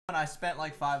I spent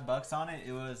like $5 on it.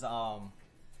 It was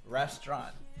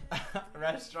restaurant,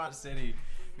 Restaurant City,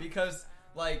 because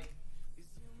like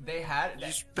they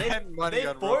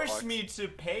forced me to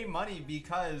pay money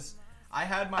because I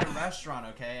had my restaurant,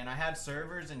 okay, and I had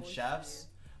servers and chefs.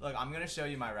 Look, I'm gonna show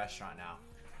you my restaurant now.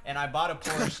 And I bought a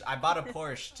Porsche. I bought a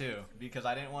Porsche too because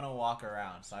I didn't want to walk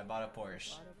around, so I bought a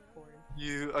Porsche.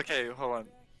 Okay, hold on.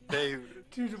 They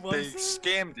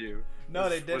scammed you. No,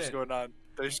 they didn't. What's going on?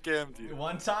 They scammed you.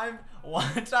 One time,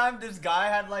 this guy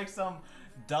had like some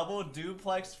double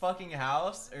duplex fucking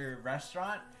house or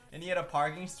restaurant, and he had a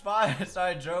parking spot. So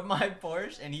I drove my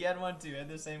Porsche, and he had one too, had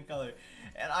the same color,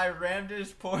 and I rammed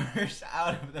his Porsche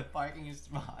out of the parking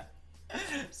spot,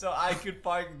 so I could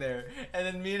park there. And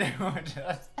then me and him were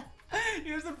just.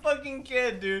 He was a fucking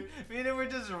kid, dude. Me and him were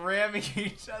just ramming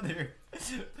each other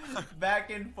back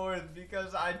and forth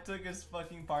because I took his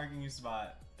fucking parking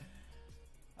spot.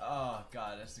 Oh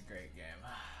god, that's a great game.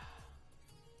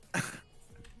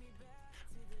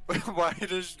 Why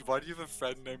do you have a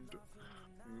friend named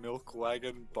Milk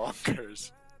Wagon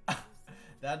Bonkers?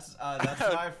 That's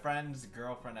my friend's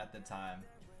girlfriend at the time.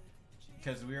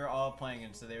 Because we were all playing,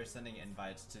 and so they were sending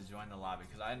invites to join the lobby.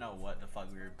 Because I didn't know what the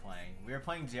fuck we were playing. We were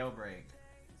playing Jailbreak.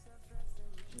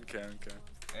 Okay.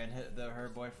 And her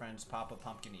boyfriend's Papa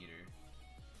Pumpkin Eater.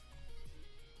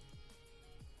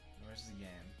 Where's the game?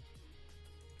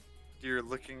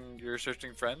 You're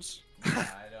searching friends? Yeah,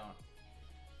 I don't.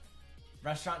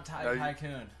 Restaurant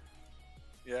Tycoon.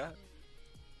 Yeah?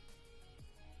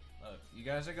 Look, you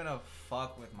guys are gonna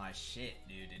fuck with my shit,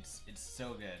 dude. It's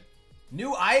so good.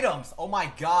 New items! Oh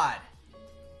my god!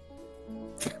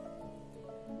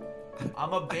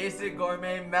 I'm a basic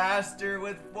gourmet master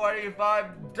with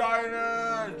 45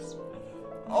 diamonds!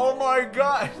 Oh my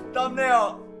god!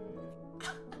 Thumbnail!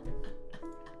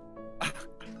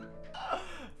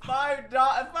 five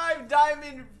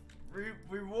diamond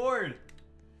reward!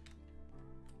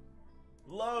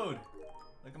 Load!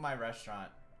 Look at my restaurant.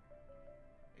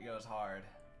 It goes hard.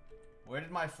 Where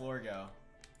did my floor go?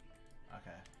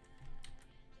 Okay.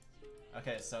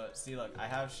 Okay, so see, look, I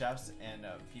have chefs and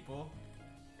people.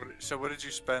 So what did you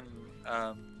spend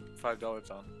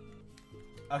 $5 on?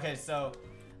 Okay, so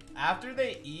after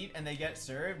they eat and they get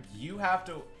served, you have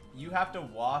to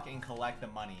walk and collect the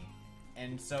money,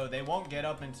 and so they won't get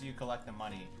up until you collect the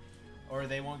money, or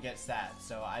they won't get sat.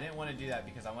 So I didn't want to do that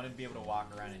because I wanted to be able to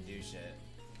walk around and do shit.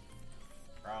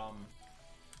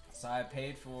 So I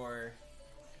paid for.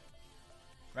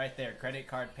 Right there, credit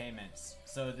card payments.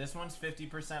 So this one's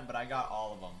 50%, but I got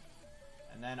all of them.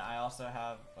 And then I also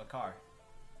have a car.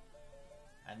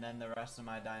 And then the rest of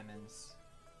my diamonds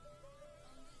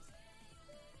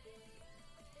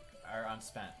are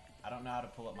unspent. I don't know how to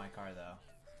pull up my car though.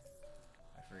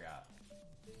 I forgot.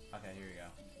 Okay, here you go.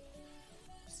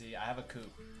 See, I have a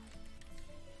coupe.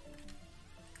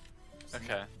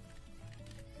 Okay.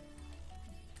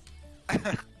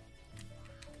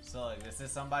 So look, this is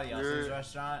somebody else's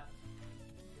restaurant.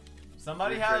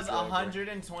 Somebody has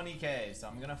 120K, so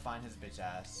I'm gonna find his bitch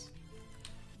ass.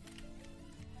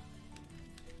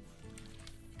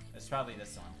 It's probably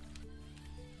this one.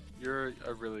 You're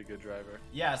a really good driver.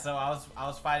 Yeah, so I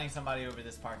was fighting somebody over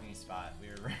this parking spot. We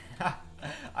were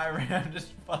I ran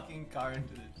this fucking car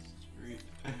into the street.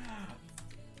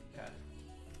 Okay.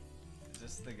 Is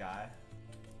this the guy?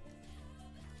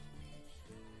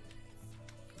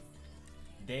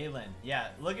 Dalen. Yeah,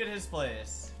 look at his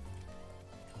place.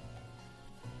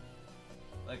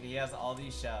 Look, he has all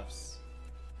these chefs.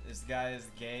 This guy is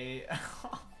gay.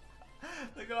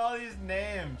 Look at all these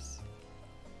names.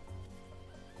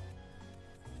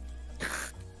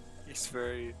 He's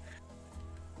very...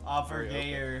 Offer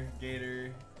gator,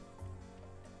 gator.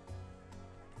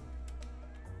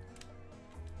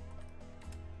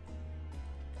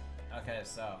 Okay,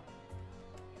 so.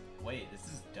 Wait, this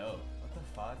is dope. What the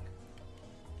fuck?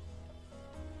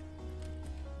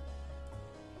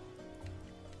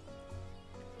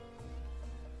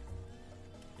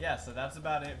 Yeah, so that's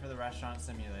about it for the restaurant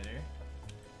simulator.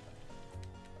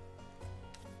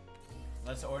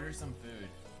 Let's order some food.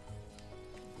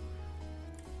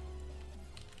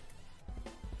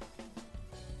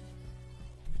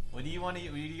 What do you want to eat?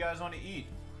 What do you guys want to eat?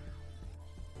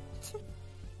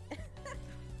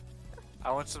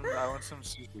 I want some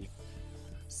sushi.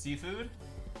 Seafood?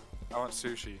 I want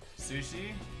sushi.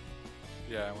 Sushi?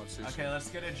 Yeah, I want sushi. Okay, let's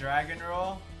get a dragon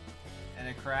roll, and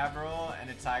a crab roll, and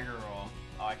a tiger roll.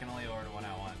 Oh, I can only order one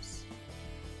at once.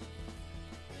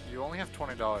 You only have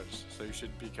 $20, so you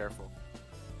should be careful.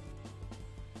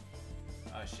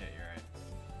 Oh shit,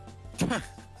 you're right.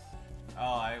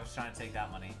 Oh, I was trying to take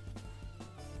that money.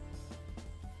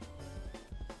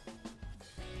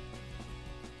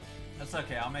 That's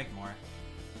okay, I'll make more.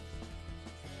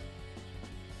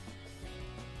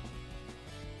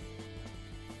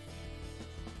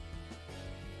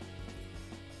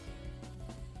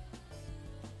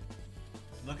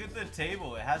 Look at the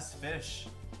table, it has fish.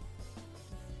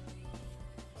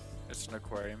 It's an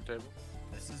aquarium table.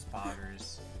 This is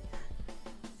poggers.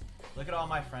 Look at all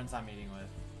my friends I'm eating with.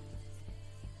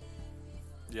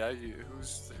 Yeah,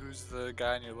 who's the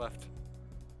guy on your left?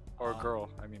 Or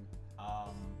girl, I mean.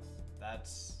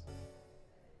 That's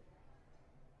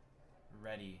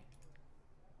ready.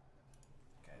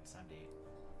 Okay, it's time to eat.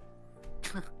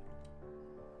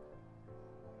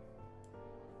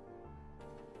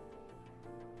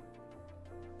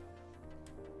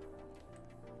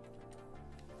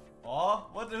 Oh,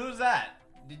 who's that?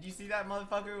 Did you see that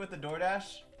motherfucker with the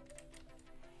DoorDash?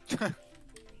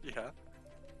 Yeah.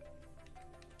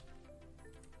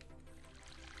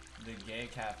 The gay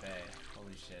cafe.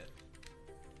 Holy shit.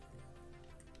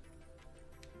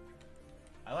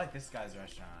 I like this guy's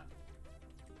restaurant.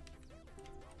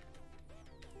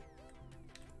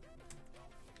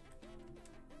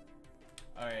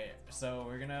 Alright, so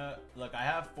we're gonna... Look, I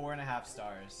have 4.5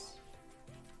 stars.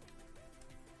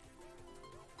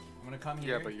 I'm gonna come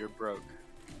here. Yeah, but you're broke.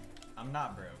 I'm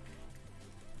not broke.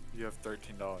 You have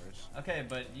 $13. Okay,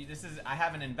 but I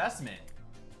have an investment.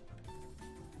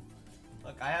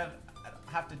 Look, I don't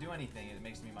have to do anything. It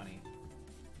makes me money.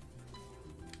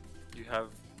 You have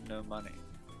no money.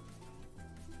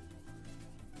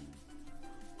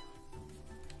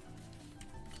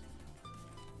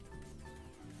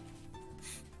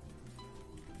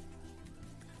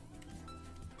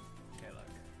 Okay, look.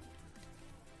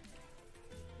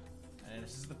 And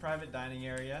this is the private dining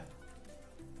area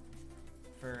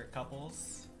for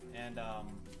couples and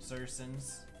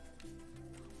citizens.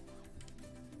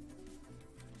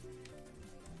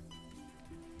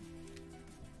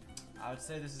 I would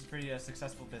say this is pretty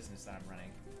successful business that I'm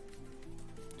running.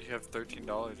 You have $13 in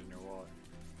your wallet.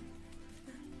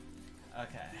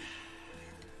 Okay.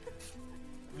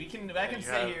 I can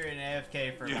stay here in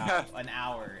AFK for about an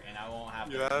hour and I won't have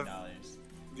 $13.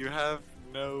 You have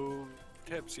no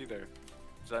tips either.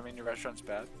 Does that mean your restaurant's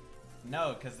bad?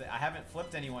 No, because I haven't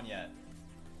flipped anyone yet.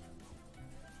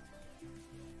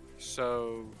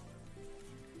 So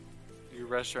your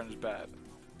restaurant is bad.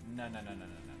 No.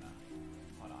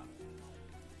 Hold on.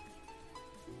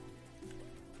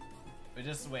 But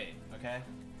just wait, okay?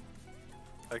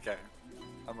 Okay.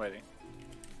 I'm waiting.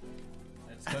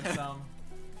 Let's cook some.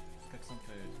 Let's cook some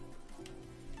food.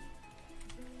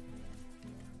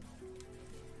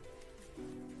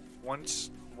 Once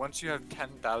you have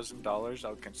 $10,000,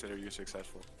 I'll consider you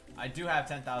successful. I do have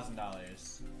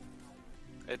 $10,000.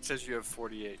 It says you have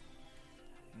 48.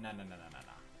 No.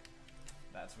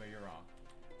 That's where you're wrong.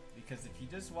 Because if you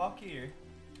just walk here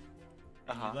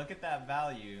and you look at that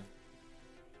value.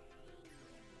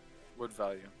 What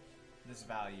value? This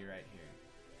value right here.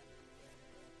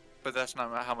 But that's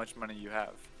not how much money you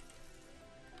have.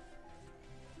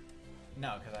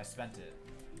 No, because I spent it.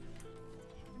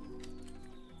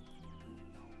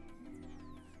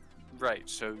 Right,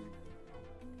 so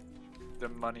the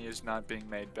money is not being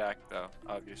made back though,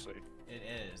 obviously. It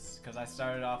is, because I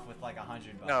started off with like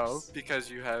 $100. No, because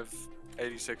you have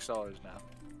 $86 now.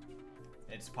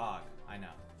 It's Pog, I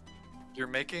know. You're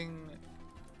making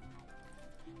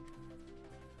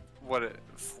what,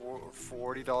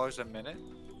 $40 a minute?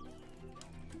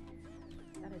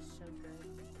 That is so good.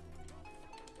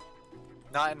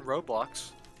 Not in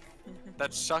Roblox.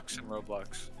 That sucks in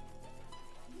Roblox.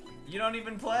 You don't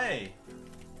even play.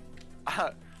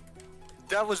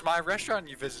 That was my restaurant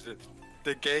you visited.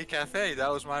 The gay cafe, that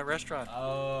was my restaurant.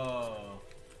 Oh.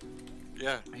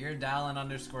 Yeah. You're Dallin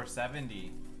 _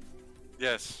 70.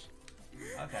 Yes.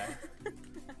 Okay.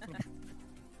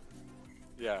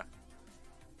 Yeah.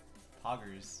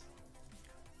 Poggers.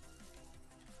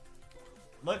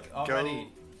 Look,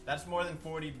 already. That's more than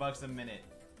 $40 a minute.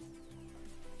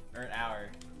 Or an hour.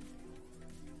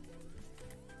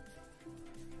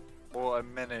 Well, a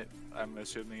minute, I'm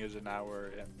assuming, is an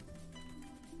hour in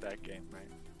that game,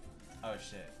 right? Oh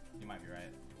shit, you might be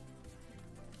right.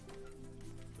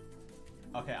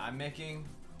 Okay, I'm making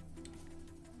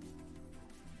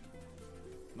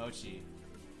mochi.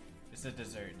 It's a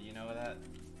dessert. Do you know that?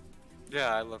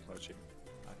 Yeah, I love mochi.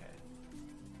 Okay.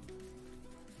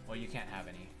 Well, you can't have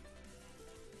any.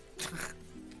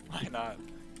 Why not?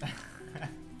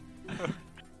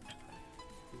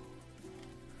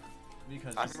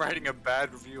 Because I'm writing a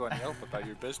bad review on Yelp about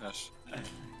your business.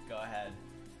 Go ahead.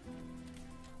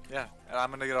 Yeah, and I'm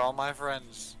gonna get all my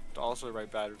friends to also write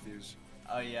bad reviews.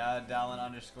 Oh yeah, Dallin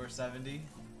 _ 70.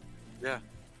 Yeah.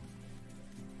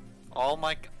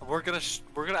 we're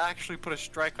gonna actually put a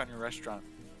strike on your restaurant.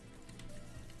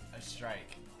 A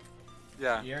strike.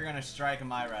 Yeah. You're gonna strike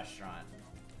my restaurant.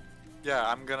 Yeah,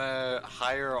 I'm gonna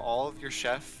hire all of your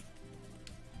chef,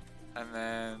 and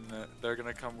then they're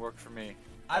gonna come work for me.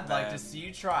 I'd like to see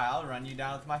you try. I'll run you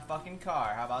down with my fucking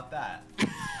car. How about that?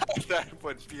 That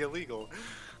would be illegal.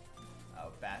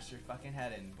 Oh, bash your fucking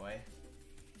head in, boy.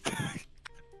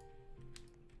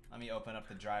 Let me open up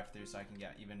the drive-thru so I can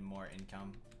get even more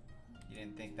income. You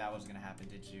didn't think that was gonna happen,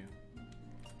 did you?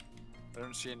 I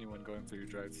don't see anyone going through your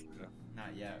drive-thru. Yeah.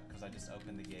 Not yet, because I just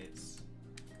opened the gates.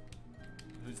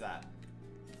 Who's that?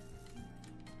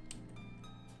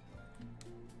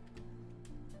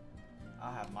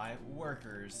 I'll have my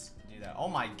workers do that. Oh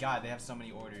my god, they have so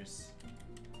many orders.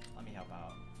 Let me help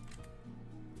out.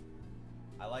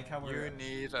 I like how we're... You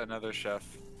need another chef.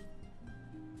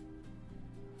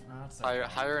 No, it's okay.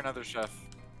 Hire another chef.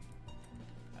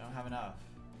 I don't have enough.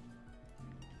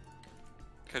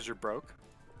 Because you're broke?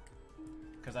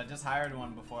 Because I just hired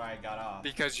one before I got off.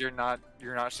 Because you're not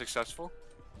successful?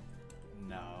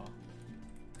 No.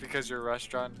 Because your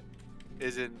restaurant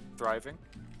isn't thriving?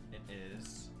 It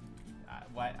is.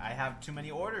 I have too many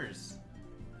orders.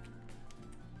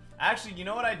 Actually, you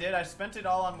know what I did? I spent it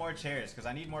all on more chairs because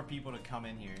I need more people to come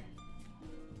in here.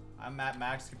 I'm at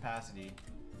max capacity.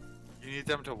 You need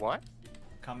them to what?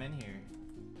 Come in here.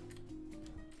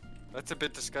 That's a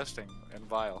bit disgusting and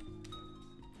vile.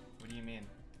 What do you mean?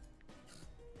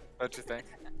 Don't you think?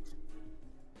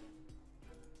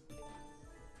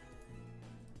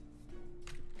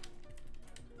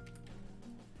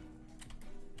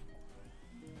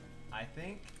 I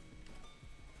think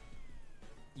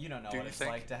you don't know Do what you it's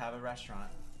think? like to have a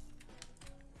restaurant.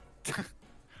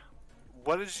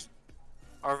 What is...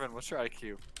 Arvin, what's your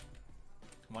IQ?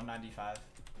 195.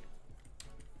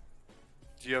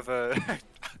 Do you have a...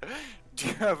 Do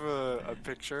you have a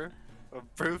picture of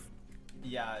proof?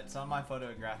 Yeah, it's on my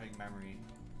photographic memory.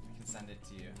 I can send it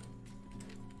to you.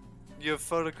 You have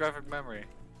photographic memory?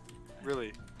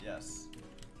 Really? Yes.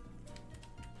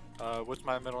 What's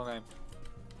my middle name?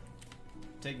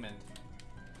 Tigman.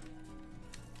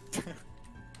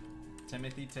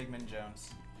 Timothy Tigman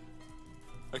Jones.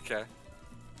 Okay.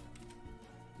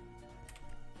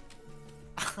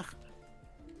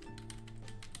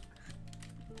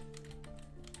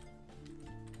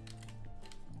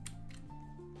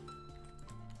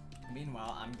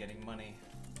 Meanwhile, I'm getting money.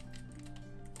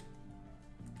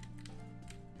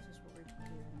 This is what we're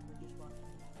doing. We're just watching.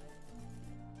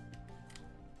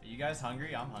 Are you guys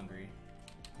hungry? I'm hungry.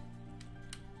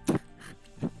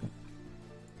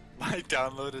 My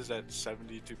download is at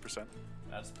 72%.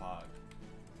 That's Pog.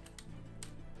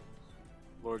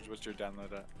 Lords, what's your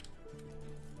download at?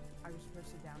 Are you supposed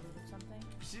to download something?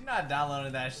 She's not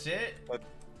downloading that shit.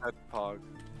 That's Pog.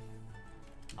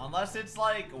 Unless it's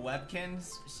like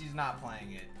Webkins, she's not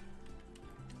playing it.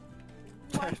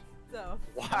 What the?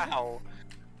 Wow.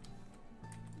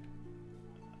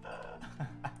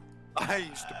 I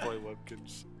used to play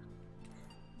Webkins.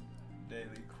 Daily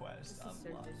This quest is so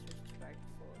unlocked.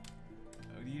 disrespectful.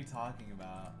 What are you talking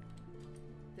about?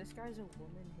 This guy's a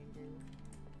woman hater.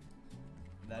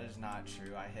 That is not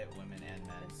true. I hit women and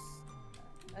men.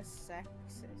 A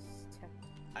sexist.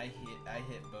 I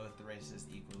hit both races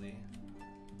equally.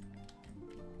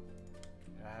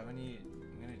 Do I have any?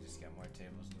 I'm gonna just get more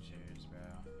tables and chairs, bro.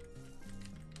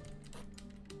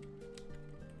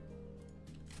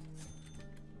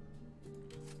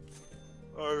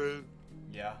 Alright.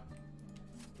 Yeah.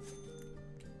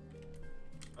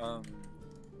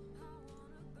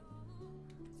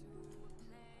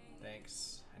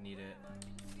 Thanks. I need it.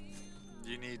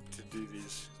 You need to do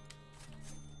these.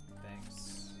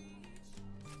 Thanks.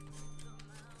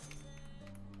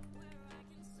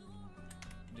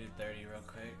 Do 30 real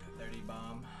quick. 30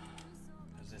 bomb.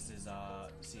 Cause this is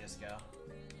CS:GO.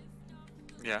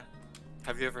 Yeah.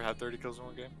 Have you ever had 30 kills in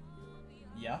one game?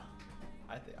 Yeah.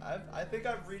 I think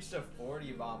I've reached a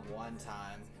 40 bomb one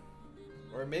time,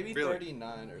 or maybe Really?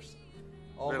 39 or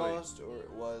almost, or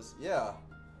it was yeah.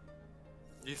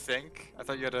 You think? I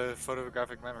thought you had a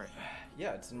photographic memory.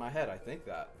 Yeah, it's in my head. I think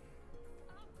that.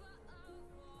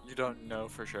 You don't know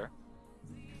for sure.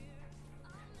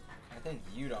 I think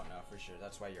you don't know for sure.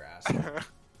 That's why you're asking.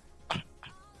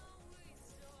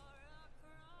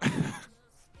 Let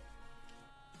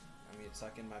me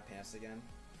tuck in my pants again.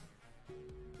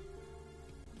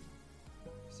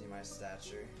 See my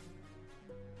stature.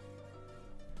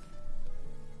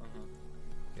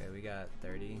 Okay, we got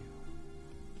 30.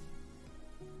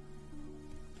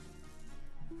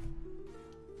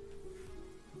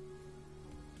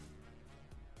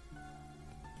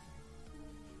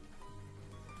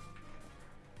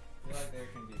 like there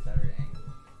can be better angle.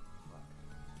 Fuck.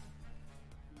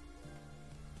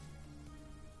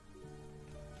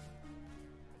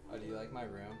 Oh, do you like my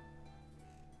room?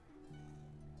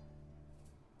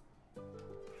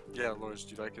 Yeah, Lors,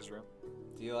 do you like his room?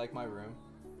 Do you like my room?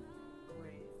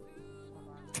 Wait. Hold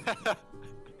on.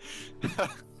 Sorry,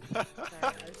 I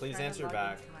was Please trying to answer log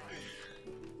back. into my-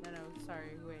 No,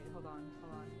 sorry. Wait, hold on. I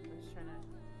was trying to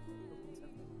open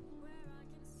something.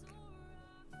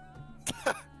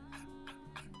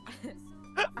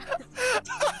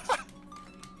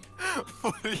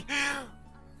 What are you...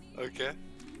 Okay.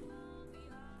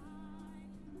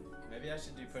 Maybe I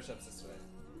should do push-ups this way.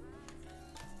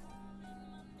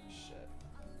 Shit.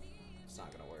 It's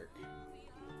not gonna work.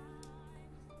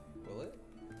 Will it?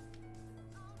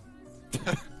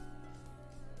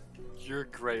 You're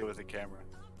great with a camera.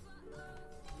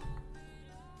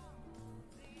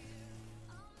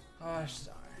 Oh, darn.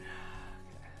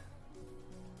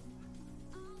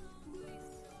 Okay.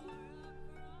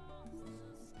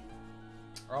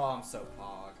 Oh, I'm so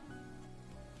pog.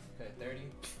 Okay, 30.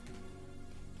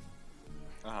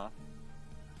 Uh-huh.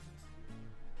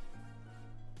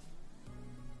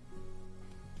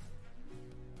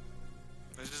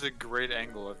 This is a great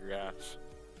angle of your ass.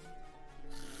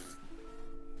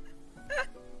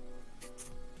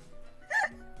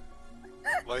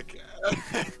 Like,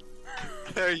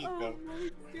 there you go. Oh my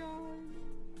god.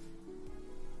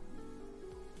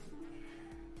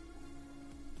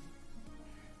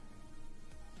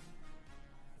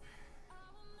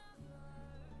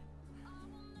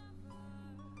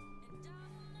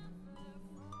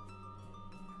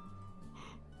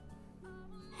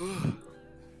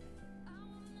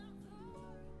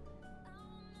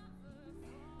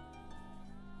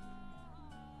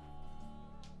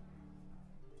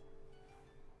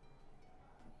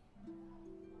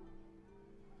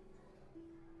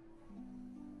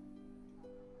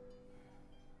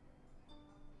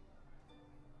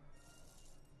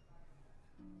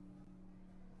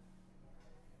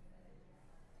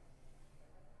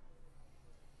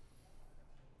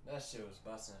 That shit was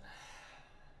bussin'.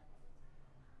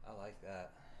 I like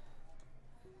that.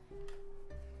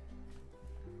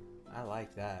 I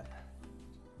like that.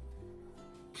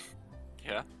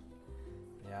 Yeah?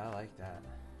 Yeah, I like that.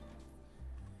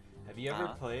 Have you ever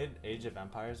played Age of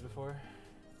Empires before?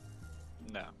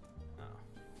 No. No.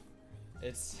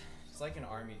 It's like an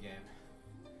army game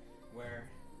where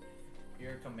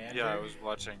you're a commander. Yeah, I was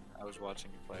watching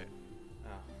you play it. Oh,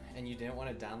 and you didn't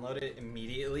want to download it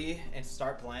immediately and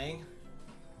start playing?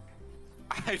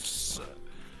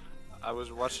 I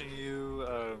was watching you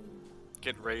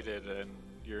get raided and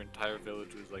your entire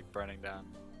village was like burning down.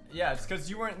 Yeah, it's because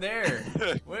you weren't there.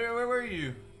 Where were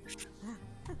you?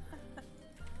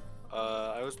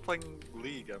 I was playing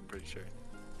League, I'm pretty sure.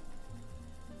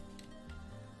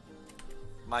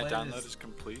 My Play download this- is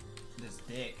complete. This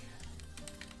dick.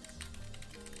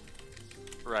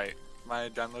 Right. My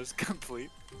download is complete.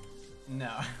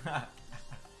 No.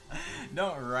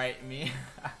 Don't write me.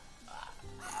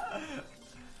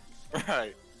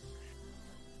 Right.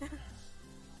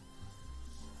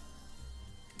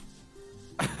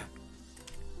 Look,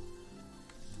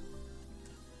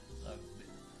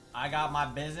 I got my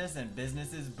business and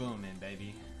business is booming,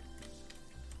 baby.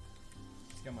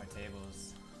 Let's get more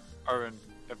tables. Arvin,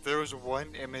 if there was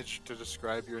one image to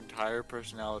describe your entire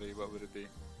personality, what would it be?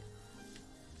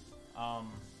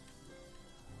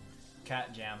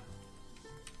 Cat jam.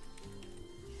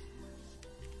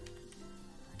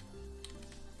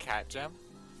 Cat Jam?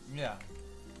 Yeah.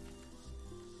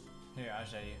 Here, I'll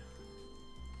show you.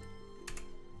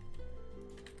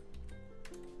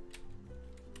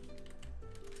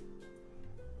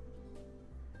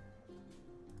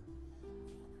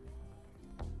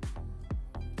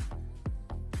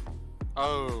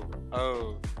 Oh.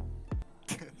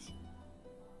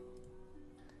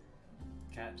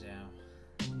 Cat jam.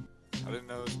 I didn't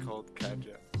know it was called Cat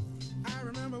Jam. I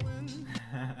remember when.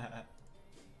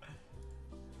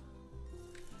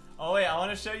 Oh wait, I want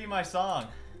to show you my song.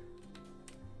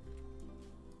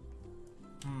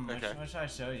 Okay. What should I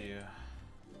show you?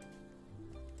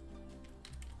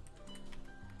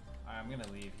 Alright, I'm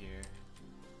gonna leave here.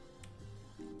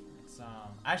 It's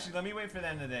actually, let me wait for the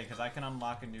end of the day because I can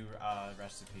unlock a new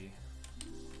recipe.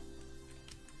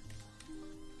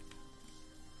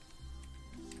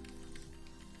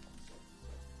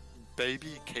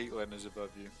 Baby Caitlyn is above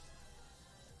you.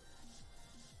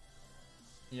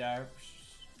 Yeah.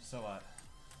 So what?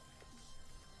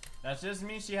 That just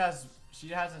means she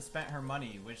hasn't spent her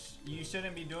money, which you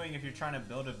shouldn't be doing if you're trying to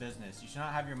build a business. You should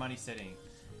not have your money sitting.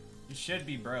 You should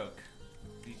be broke.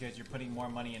 because you're putting more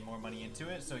money and more money into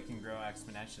it, so it can grow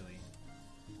exponentially.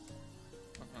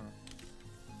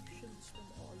 You shouldn't spend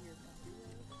all your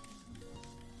money.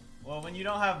 Well, when you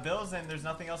don't have bills and there's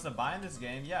nothing else to buy in this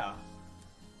game, yeah.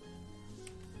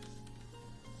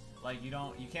 Like you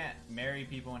can't marry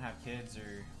people and have kids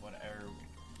or whatever.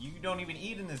 You don't even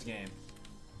eat in this game.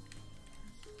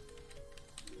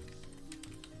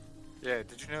 Yeah,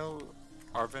 did you know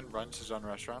Arvin runs his own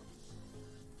restaurant?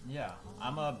 Yeah,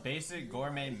 I'm a basic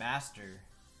gourmet master.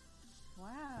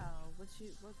 Wow. What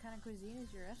kind of cuisine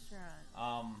is your restaurant?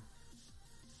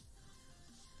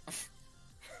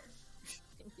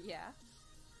 Yeah.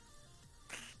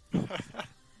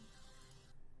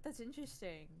 That's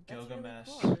interesting. That's Gilgamesh,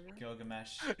 really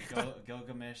cool.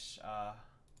 Gilgamesh,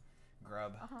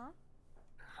 grub. Uh-huh.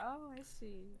 Oh, I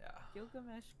see. Yeah.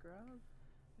 Gilgamesh Grub.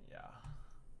 Yeah.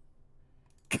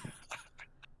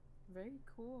 Very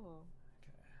cool.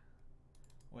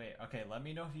 Wait, okay, let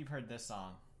me know if you've heard this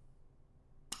song.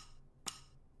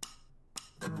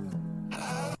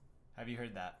 Have you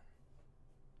heard that?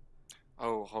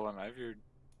 Oh, hold on, I have your...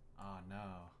 Oh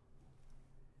no.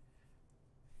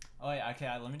 Oh wait,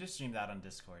 okay, let me just stream that on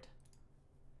Discord.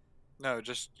 No,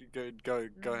 just go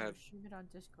No, ahead. Stream it on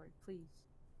Discord, please.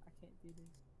 I can't do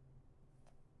this.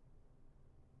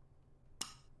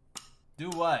 Do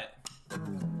what? Do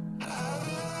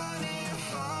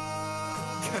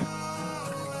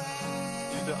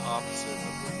the opposite of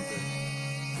what you did.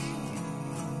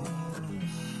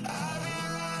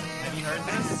 Have you heard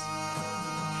this?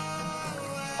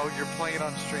 Oh, you're playing it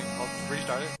on stream. I'll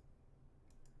restart it.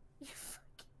 You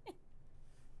fucking...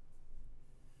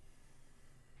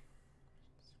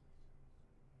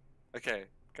 Okay,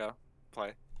 go.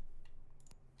 Play.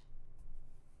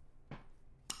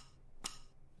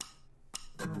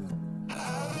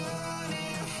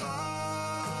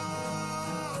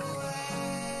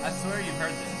 I swear you've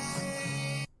heard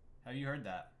this. Have you heard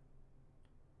that?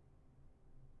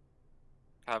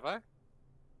 Have I?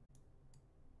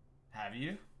 Have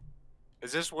you?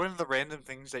 Is this one of the random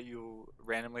things that you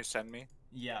randomly send me?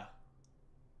 Yeah.